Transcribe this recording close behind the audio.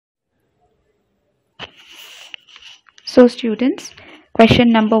So students, question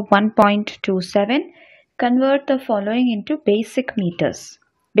number 1.27, convert the following into basic meters,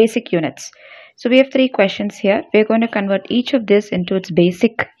 basic units. So we have three questions here. We're going to convert each of this into its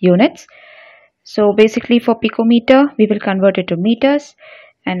basic units. So basically for picometer, we will convert it to meters,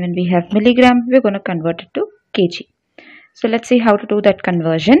 and when we have milligram, we're going to convert it to kg. So let's see how to do that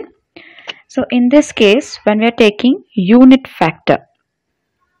conversion. So in this case, when we are taking unit factor,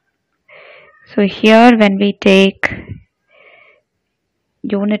 so here when we take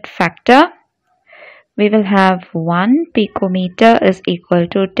unit factor, we will have 1 picometer is equal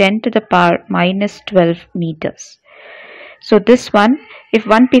to 10 to the power minus 12 meters. So this one, if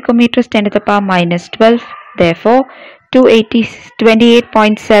 1 picometer is 10 to the power minus 12, therefore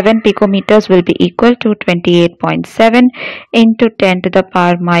 28.7 picometers will be equal to 28.7 into 10 to the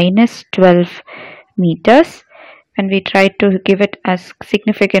power minus 12 meters. When we try to give it as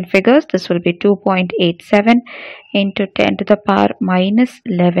significant figures, this will be 2.87 into 10 to the power minus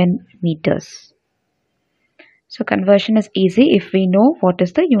 11 meters. So conversion is easy if we know what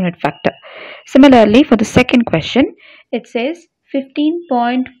is the unit factor. Similarly, for the second question, it says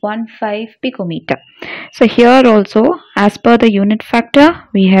 15.15 picometer. So here also, as per the unit factor,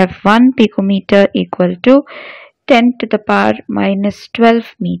 we have 1 picometer equal to 10 to the power minus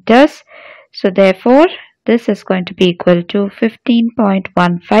 12 meters. So therefore, this is going to be equal to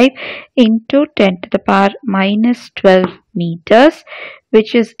 15.15 into 10 to the power minus 12 meters,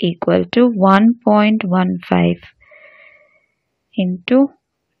 which is equal to 1.15 into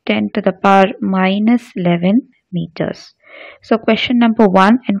 10 to the power minus 11 meters. So question number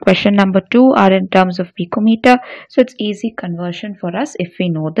 1 and question number 2 are in terms of picometer. So it's easy conversion for us if we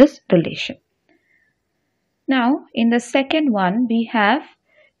know this relation. Now in the second one, we have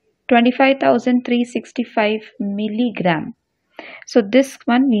 25,365 milligram. So this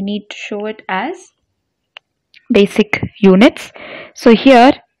one we need to show it as basic units. So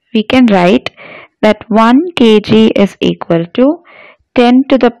here we can write that 1 kg is equal to 10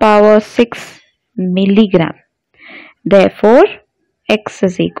 to the power 6 milligram. Therefore, x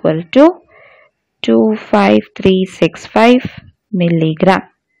is equal to 25365 milligram.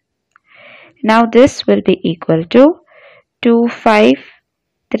 Now this will be equal to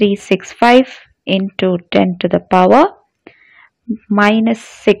 25365 into 10 to the power minus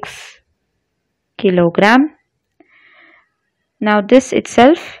 6 kilogram. Now this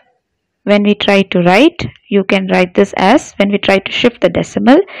itself, when we try to write, you can write this as, when we try to shift the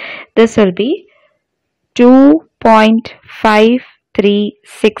decimal, this will be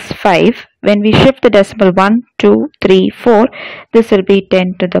 2.5365. When we shift the decimal 1, 2, 3, 4, this will be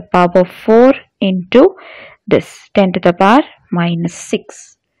 10 to the power 4 into this 10 to the power minus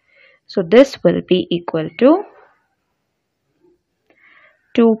 6. So this will be equal to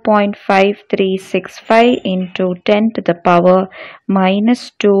 2.5365 into 10 to the power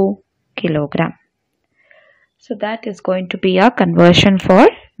minus 2 kilogram. So that is going to be our conversion for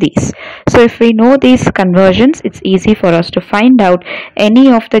these. So if we know these conversions, it's easy for us to find out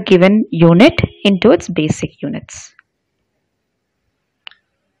any of the given unit into its basic units.